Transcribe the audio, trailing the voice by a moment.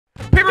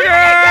Peeper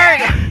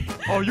Gang!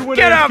 Oh, you went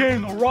Get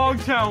in the wrong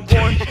town,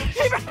 boy.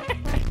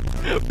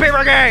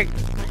 Peeper Gang!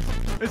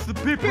 It's the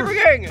Peeper. Peeper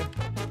Gang!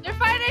 They're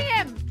fighting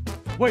him.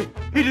 Wait,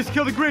 he just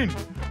killed the green.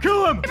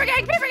 Kill him! Peeper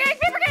Gang! Peeper Gang!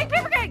 Peeper Gang!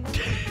 Peeper Gang!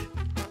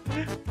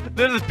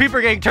 This is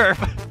Peeper Gang turf.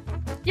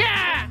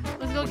 Yeah!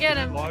 Let's go get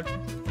him.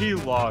 He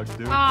logged,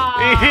 dude.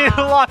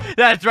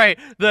 That's right.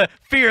 The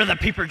fear of the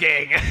Peeper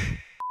Gang.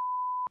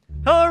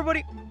 Hello,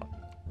 everybody.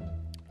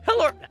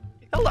 Hello.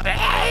 Hello.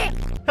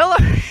 Hello.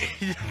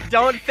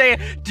 Don't say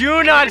it.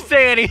 Do not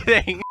say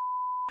anything.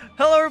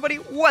 Hello, everybody.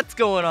 What's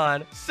going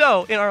on?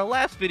 So, in our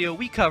last video,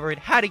 we covered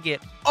how to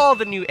get all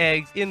the new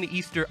eggs in the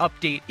Easter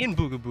update in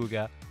Booga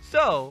Booga.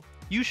 So,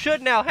 you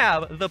should now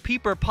have the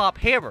Peeper Pop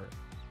Hammer.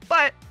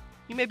 But,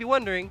 you may be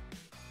wondering,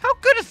 how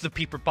good is the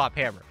Peeper Pop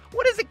Hammer?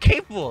 What is it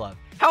capable of?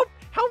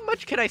 How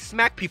much can I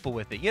smack people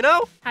with it, you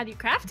know? How do you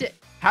craft it?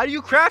 How do you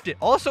craft it?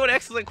 Also an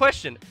excellent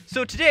question.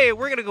 So today,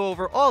 we're gonna go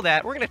over all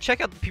that. We're gonna check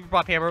out the Peeper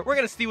Pop Hammer. We're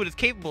gonna see what it's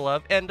capable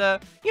of, and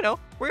you know,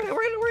 we're gonna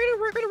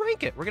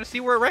rank it. We're gonna see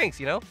where it ranks,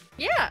 you know?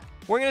 Yeah.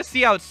 We're gonna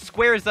see how it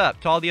squares up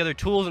to all the other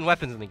tools and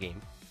weapons in the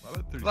game.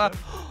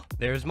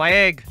 There's my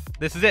egg.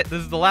 This is it.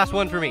 This is the last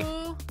one for me.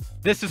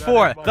 This is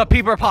for the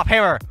Peeper Pop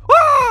Hammer.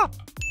 Ah!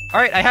 All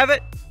right, I have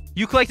it.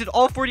 You collected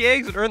all 40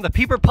 eggs and earned the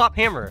Peeper Pop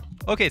Hammer.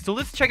 Okay, so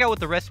let's check out what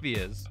the recipe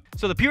is.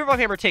 So the Peeper Pop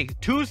Hammer takes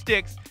 2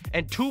 sticks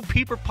and 2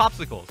 Peeper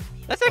Popsicles.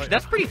 That's actually,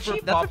 that's pretty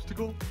cheap. That's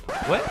popsicle?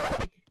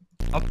 What?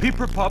 A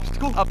Peeper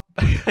Popsicle?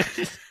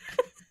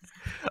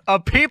 A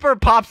Peeper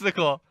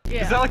Popsicle.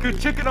 Yeah. Is that like a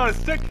chicken on a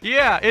stick?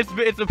 Yeah,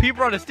 it's a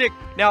Peeper on a stick.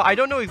 Now, I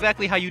don't know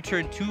exactly how you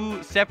turn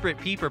 2 separate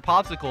Peeper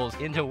Popsicles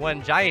into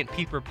one giant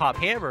Peeper Pop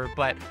Hammer,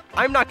 but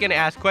I'm not gonna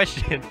ask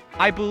questions.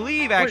 I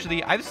believe,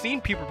 actually, I've seen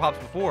Peeper Pops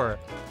before.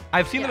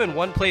 I've seen them in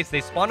one place.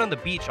 They spawn on the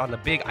beach on the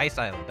big ice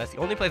island. That's the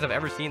only place I've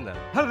ever seen them.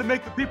 How do they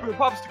make the Peeper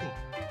Popsicle?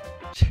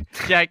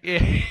 Jack,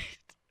 It's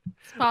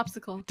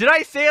popsicle. did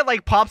I say it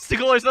like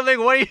popsicle or something?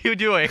 What are you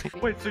doing?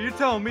 Wait, so you're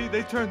telling me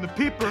they turned the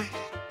Peeper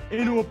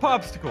into a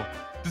popsicle?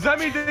 Does that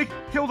mean they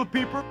killed the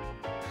Peeper?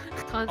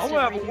 I want to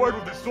have a word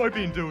with this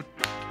soybean dude.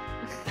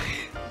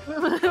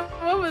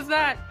 What was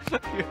that?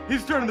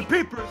 He's turning the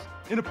Peepers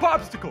into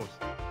popsicles.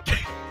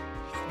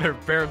 Better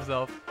bear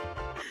himself.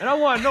 And I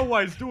want to know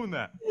why he's doing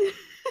that.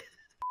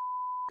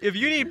 If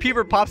you need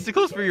Peeper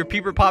Popsicles for your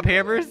Peeper Pop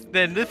Hammers,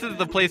 then this is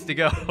the place to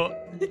go.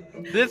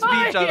 This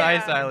beach on the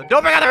ice island.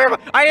 Don't bring out the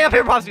Peeper! I have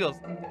Peeper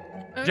Popsicles!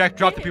 Okay. Jack,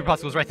 drop the Peeper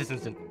Popsicles right this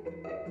instant.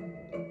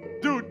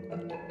 Dude,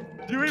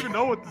 do you even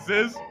know what this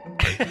is?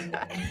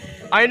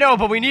 I know,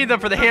 but we need them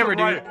for the hammer,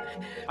 dude.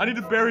 I need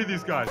to bury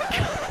these guys.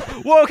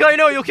 Whoa, Kelly,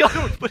 no, you'll kill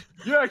them.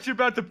 You're actually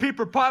about to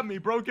Peeper Pop me,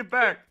 bro. Get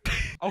back.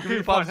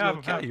 Okay, fine,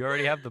 have him. You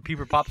already have the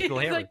Peeper Popsicle He's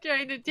hammer. like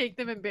trying to take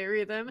them and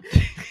bury them.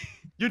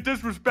 You're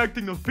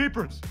disrespecting those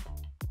Peepers.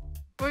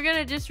 We're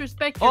gonna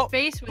disrespect your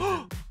face with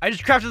them. I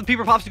just crafted the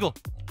Peeper Popsicle.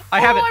 I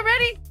have it. I'm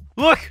ready.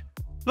 Look!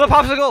 The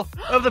popsicle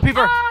of the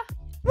Peeper.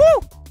 Woo!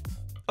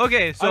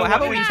 Okay, so how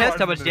about we test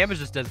how much this. damage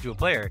this does to a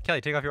player? Kelly,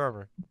 take off your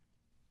armor.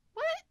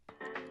 What?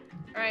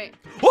 Alright.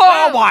 Whoa,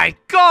 oh my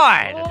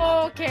god!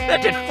 Okay.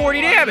 That did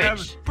 40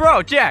 damage!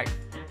 Bro, Jack,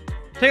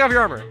 take off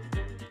your armor.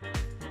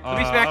 Let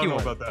me smack I don't you know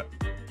one. about that.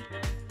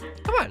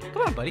 Come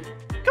on, buddy.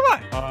 Come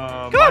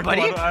on. Come on,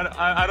 buddy.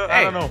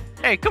 I don't know.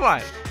 Hey, come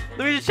on.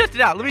 Let me just test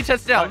it out. Let me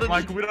test it out.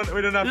 Michael, we don't have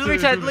Let to me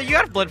test. do this. You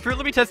got blood fruit.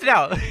 Let me test it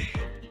out.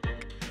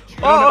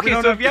 Oh,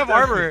 okay. So if you have to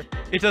test armor,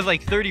 it does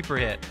like 30 per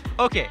hit.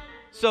 Okay.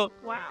 So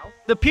Wow.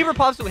 the Peeper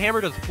Popsicle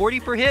Hammer does 40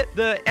 per hit.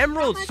 The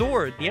Emerald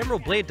Sword, the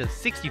Emerald Blade, does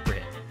 60 per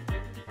hit.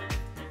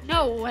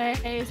 No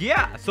way.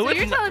 Yeah. So So it's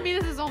you're telling me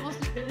this is almost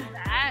as good as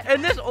that?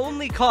 and this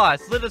only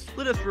costs. Let us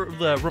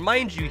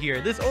remind you here.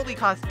 This only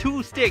costs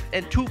 2 sticks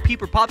and 2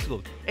 Peeper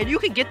Popsicles, and you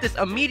can get this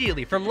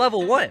immediately from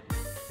level 1.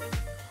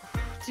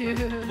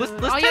 Dude. Let's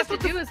all you test have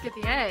to do is get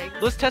the eggs.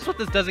 Let's test what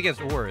this does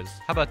against ores.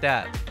 How about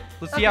that?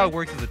 Let's see how it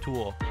works as a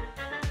tool.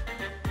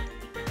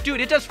 Dude,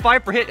 it does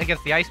 5 per hit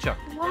against the ice chunk.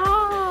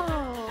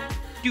 Whoa.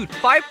 Dude,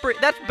 5 per...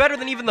 That's better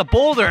than even the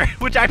boulder,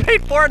 which I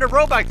paid 400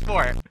 Robux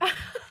for.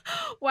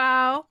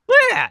 Wow. Look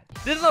at that.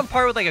 This is on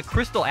par with like a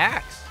crystal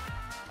axe.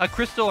 A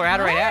crystal or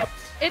adderite axe.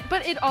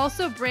 But it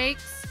also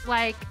breaks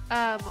like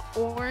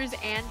ores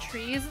and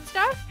trees and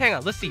stuff. Hang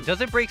on, let's see.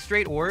 Does it break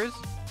straight ores?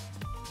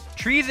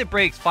 Trees, it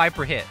breaks 5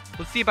 per hit.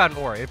 Let's see about an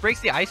ore. It breaks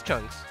the ice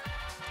chunks.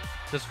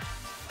 Let's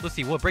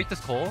see. Will it break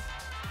this coal?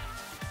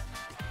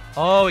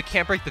 Oh, it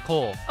can't break the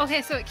coal.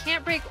 Okay, so it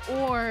can't break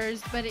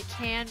ores, but it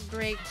can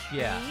break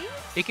trees. Yeah.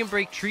 It can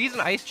break trees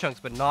and ice chunks,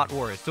 but not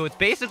ores. So it's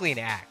basically an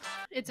axe.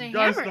 It's a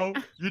Guys, hammer.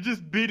 though, you're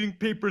just beating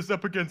Peepers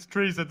up against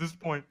trees at this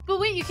point. But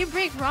wait, you can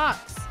break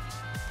rocks.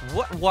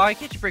 What? Why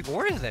can't you break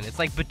ores then? It's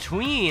like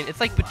between.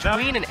 It's like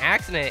between an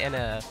axe and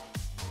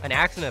an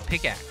axe and a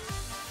pickaxe.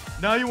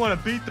 Now you want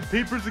to beat the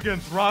Peepers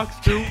against rocks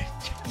too?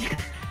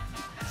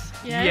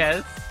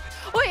 Yes.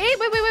 Wait,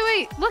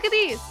 wait. Look at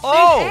these.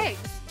 Oh! There's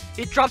eggs.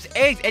 It drops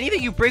eggs.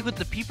 Anything you break with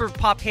the Peeper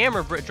Pop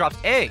Hammer drops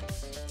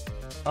eggs.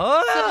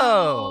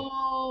 Oh.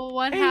 So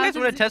what Hey, you guys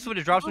happens? want to test what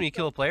it drops when you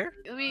kill a player?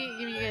 Let me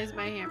give you is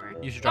my hammer.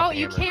 You should drop the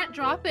you hammer. can't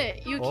drop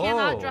it. You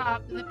cannot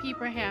drop the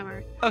Peeper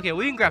hammer. Okay,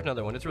 well, you can craft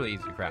another one. It's really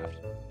easy to craft.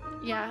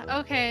 Yeah,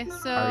 okay,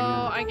 so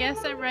I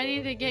guess I'm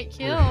ready to get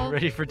killed.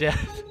 Ready for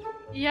death?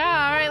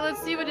 Yeah, alright,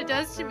 let's see what it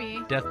does to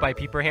me. Death by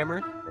Peeper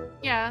Hammer?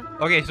 Yeah.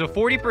 Okay, so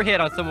 40 per hit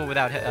on someone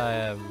without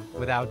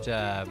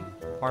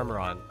armor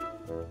on.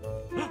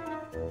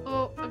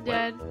 Oh, I'm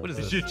dead. What is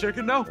Is this? she a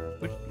chicken now?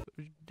 What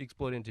did it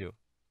explode into?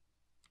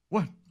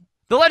 What?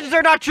 The legends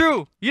are not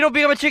true! You don't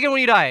become a chicken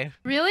when you die.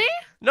 Really?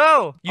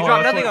 No! You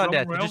drop that's nothing like on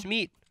death, Rumble just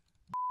meat.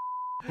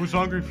 Who's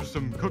hungry for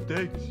some cooked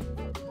eggs?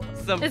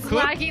 Some It's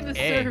cooked lagging the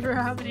egg. server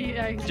how many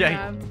eggs you Jay.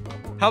 have.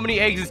 How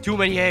many eggs is too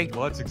many eggs?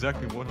 Well, that's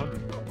exactly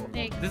 100.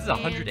 This is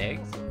 100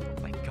 eggs?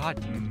 Oh my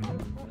god, dude. How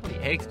many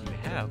eggs do you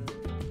have?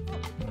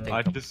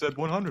 I just said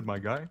 100, my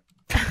guy.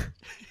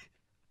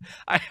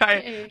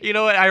 You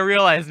know what? I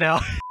realize now.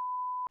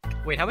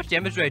 Wait, how much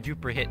damage do I do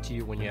per hit to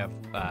you when you have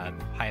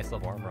highest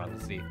level armor on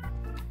the sea?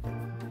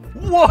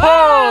 Whoa!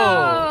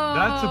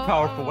 That's a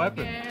powerful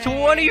weapon.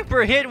 20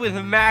 per hit with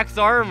max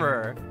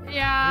armor.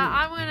 Yeah,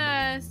 I'm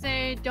gonna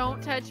say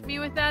don't touch me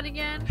with that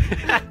again.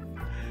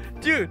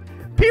 Dude,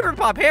 Peeper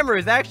Pop Hammer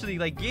is actually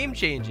like game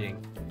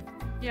changing.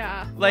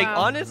 Yeah. Like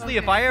wow, honestly,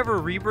 if okay. I ever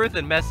rebirth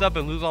and mess up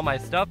and lose all my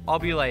stuff, I'll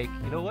be like,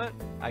 you know what?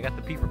 I got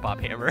the Peeper Pop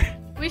Hammer.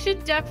 We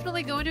should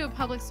definitely go into a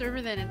public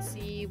server then and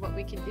see what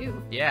we can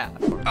do. Yeah.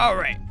 All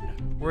right.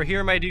 We're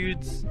here, my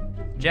dudes.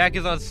 Jack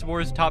is on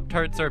S'mores Top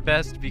Tarts are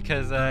best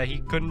because he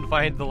couldn't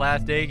find the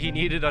last egg he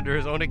needed under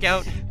his own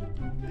account.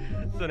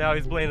 So now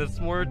he's playing the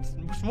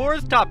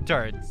S'mores Top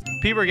Tarts.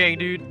 Peeper Gang,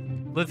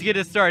 dude. Let's get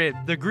it started.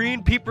 The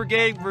green Peeper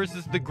Gang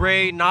versus the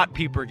gray not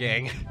Peeper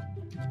Gang.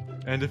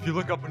 And if you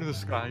look up into the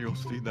sky, you'll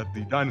see that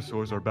the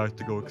dinosaurs are about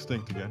to go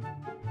extinct again.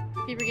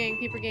 Peeper gang,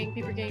 Peeper gang,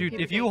 Peeper gang. Dude,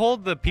 Peeper if you gang.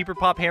 hold the Peeper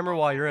Pop Hammer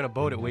while you're in a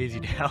boat, it weighs you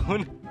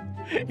down.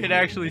 It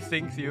actually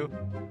sinks you.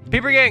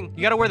 Peeper Gang,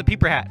 you gotta wear the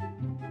Peeper hat.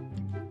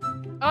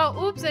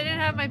 Oh, oops, I didn't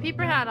have my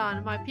Peeper hat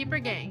on. My Peeper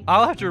gang.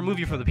 I'll have to remove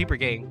you from the Peeper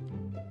Gang.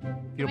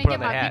 If you Let don't me put get on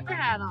my that hat. Peeper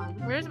hat on.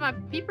 Where's my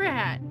Peeper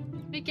hat?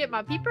 Let me get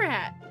my Peeper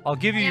hat. I'll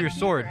give you Damn your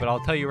sword, Peeper. but I'll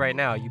tell you right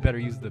now, you better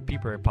use the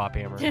Peeper Pop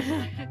Hammer.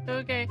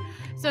 Okay,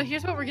 so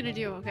here's what we're gonna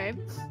do, okay?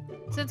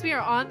 Since we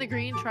are on the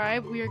green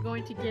tribe, we are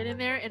going to get in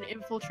there and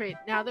infiltrate.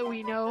 Now that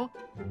we know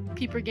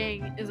Peeper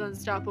gang is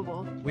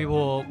unstoppable. We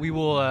will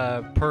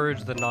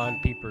purge the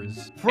non-peepers.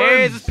 Hey, is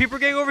Friends. this Peeper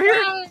Gang over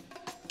here?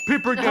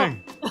 Peeper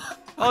Gang!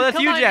 Oh, that's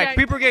Come you, on, Jack. Jack.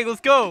 Peeper Gang, let's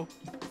go.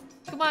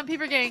 Come on,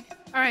 Peeper gang.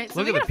 All right, so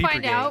Look we at the gotta Peeper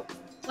find gang. out.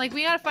 Like,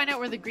 we gotta find out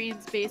where the green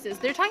space is.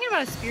 They're talking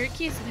about a spirit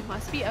key, so they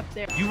must be up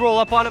there. You roll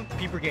up on him,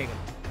 Peeper Gang him.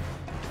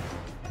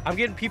 I'm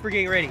getting Peeper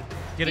Gang ready.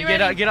 Be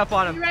ready. Get up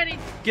on Be him. ready.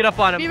 Get up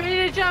on Be him.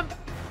 ready to jump.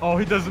 Oh,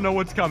 he doesn't know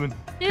what's coming.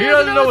 He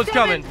doesn't know what's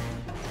coming.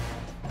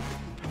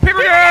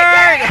 Peeper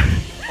Gang!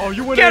 Oh,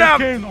 you went Get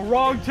in him! in the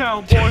wrong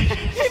town, boy.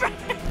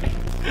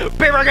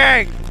 Peeper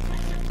Gang!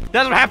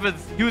 That's what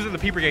happens. He was in the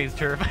Peeper Gang's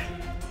turf.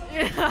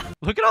 Yeah.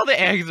 Look at all the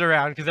eggs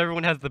around because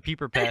everyone has the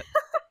Peeper pet.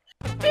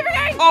 Peeper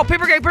gang! Oh,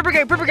 Peeper Gang, Peeper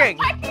Gang, Peeper Gang!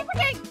 Why Peeper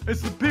gang?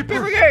 It's the Peeper.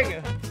 Peeper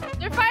Gang!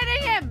 They're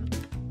fighting him.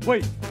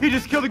 Wait, he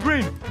just killed the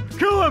green.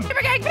 Kill him!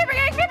 Peeper gang, Peeper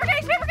gang, Peeper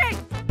gang, Peeper gang.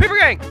 Peeper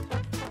Gang!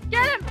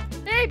 Get him.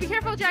 Hey, be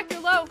careful, Jack.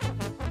 You're low.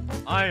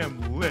 I am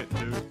lit,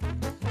 dude.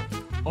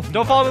 Oh,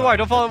 Don't fall in the water,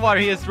 don't fall in the water.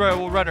 He is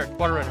water runner.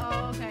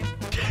 Oh, okay.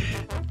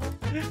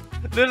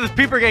 This is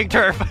Peeper Gang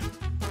turf.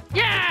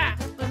 Yeah.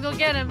 Let's go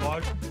get him.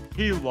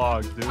 He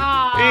logged, dude.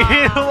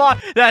 Ah.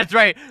 That's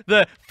right.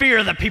 The fear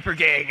of the Peeper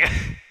Gang.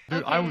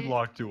 Dude, I would Okay.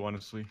 log too,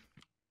 honestly.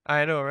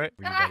 I know, right?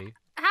 Ah. Everybody.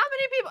 How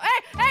many people?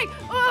 Hey!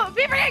 Oh,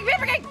 Peeper gang,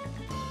 Peeper gang.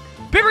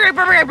 Peeper Gang,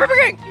 Peeper Gang, Peeper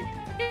Gang!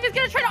 He's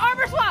gonna try to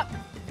armor swap.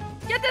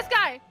 Get this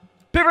guy.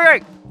 Peeper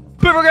Gang!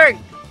 Peeper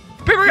Gang!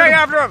 Peeper Gang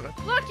after him!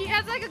 Look, he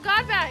has like a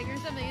god bag or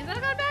something. Is that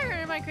a god bag or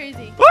am I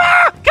crazy?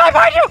 Ah! Can I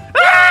find you?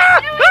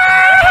 Ah!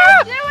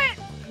 Ah! Do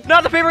it!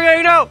 Not the Peeper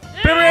Gang, no!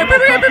 Peeper Gang,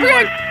 Peeper Gang, Peeper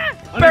Gang!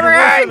 Peeper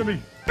Gang!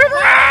 Enemy. Peeper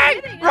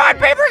Gang! Run,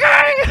 Peeper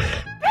Gang!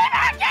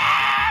 Peeper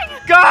gang!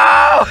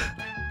 Go!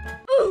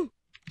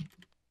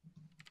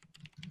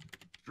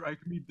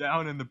 Strike me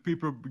down and the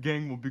Peeper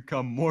Gang will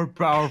become more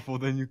powerful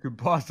than you could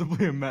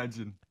possibly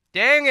imagine.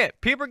 Dang it!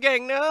 Peeper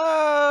Gang,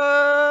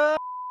 no!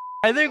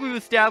 I think we've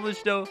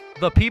established, though,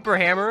 the Peeper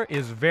Hammer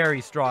is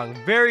very strong.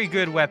 Very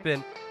good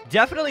weapon.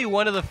 Definitely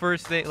one of the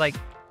first things, like,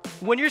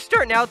 when you're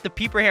starting out, the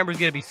Peeper Hammer is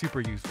going to be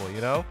super useful,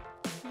 you know?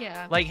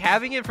 Yeah. Like,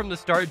 having it from the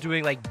start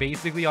doing, like,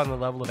 basically on the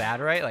level of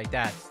Adderite, like,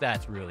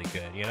 that's really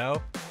good, you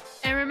know?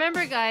 And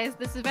remember, guys,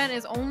 this event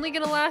is only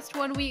going to last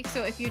 1 week,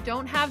 so if you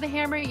don't have the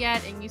hammer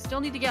yet and you still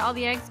need to get all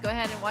the eggs, go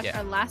ahead and watch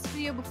our last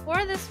video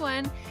before this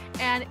one,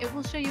 and it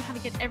will show you how to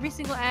get every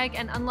single egg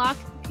and unlock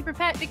the Peeper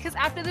Pet, because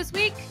after this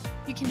week,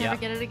 you can never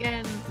get it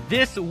again.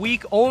 This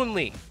week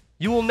only.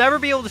 You will never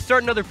be able to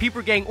start another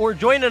Peeper Gang or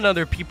join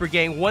another Peeper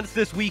Gang once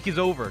this week is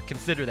over.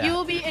 Consider that. You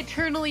will be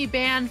eternally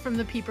banned from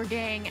the Peeper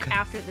Gang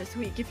after this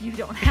week if you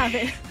don't have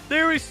it.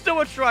 There was so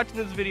much for watching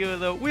this video,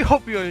 though. We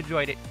hope you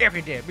enjoyed it. If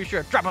you did, be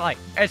sure to drop a like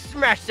and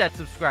smash that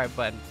subscribe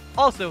button.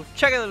 Also,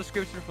 check out the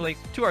description for links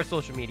to our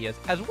social medias,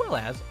 as well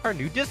as our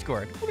new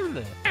Discord.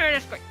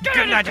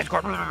 Good night,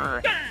 Discord.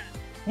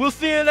 We'll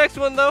see you in the next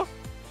one, though.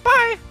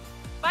 Bye.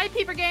 Bye,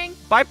 Peeper Gang.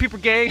 Bye, Peeper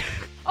Gang.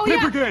 Oh,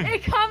 Peeper yeah. Gang.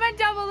 And comment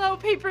down below,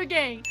 Peeper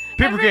Gang.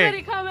 Peeper Gang.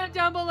 Everybody comment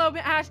down below,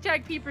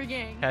 #Peeper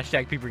Gang.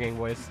 Hashtag Peeper Gang,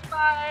 boys.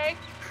 Bye.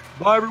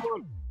 Bye,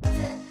 everyone.